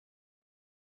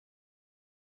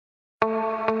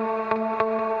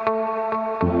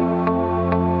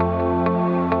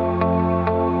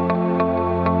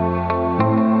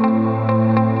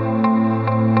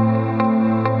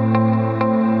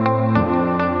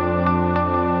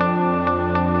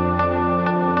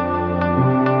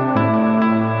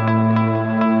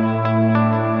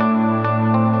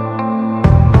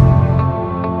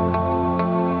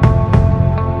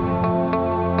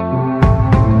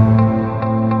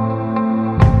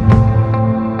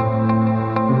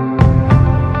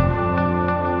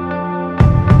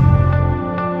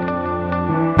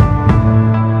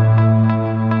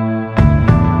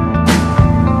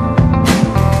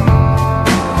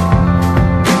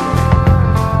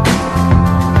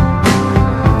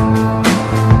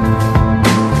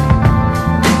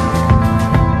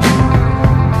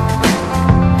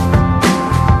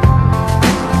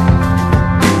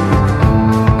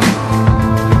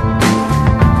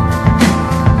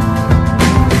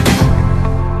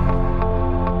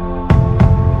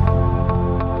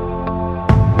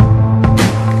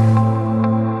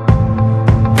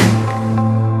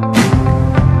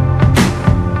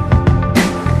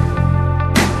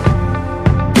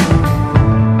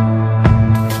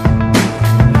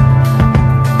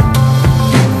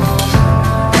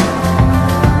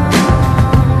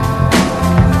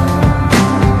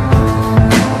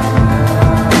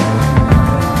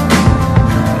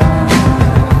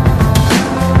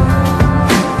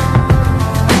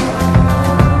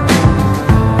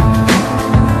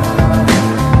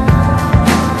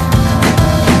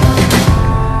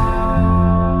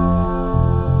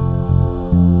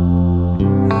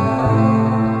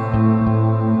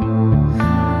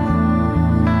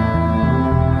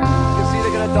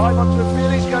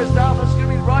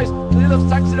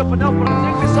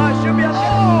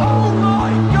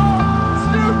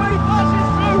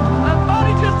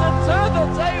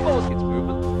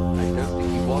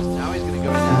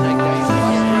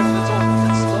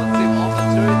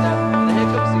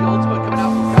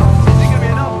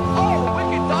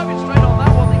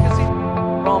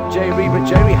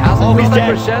Oh, he's dead.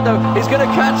 Crescendo. He's going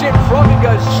to catch it. Froggen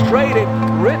goes straight in,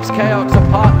 rips Chaos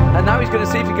apart, and now he's going to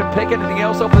see if he can pick anything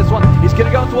else off this one. He's going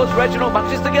to go towards Reginald,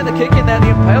 manages to get the kick in there.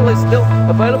 The Impale is still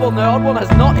available. The odd one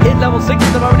has not hit level 6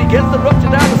 at the moment. He gets the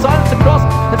rupture down, the silence across,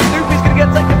 and Snoopy's going to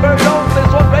get taken very low for this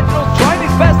one. Reginald's trying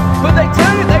his best, but they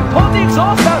tell you they put the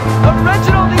exhaust out, and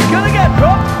Reginald is going to get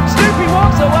dropped. Snoopy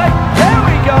walks away. There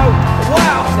we go.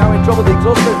 Wow. Now in trouble. The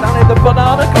exhaust goes down here. The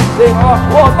banana comes in. Oh,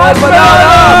 what a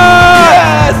banana!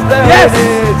 Yes, there it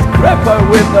is. Greppo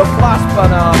with the flash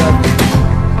banana.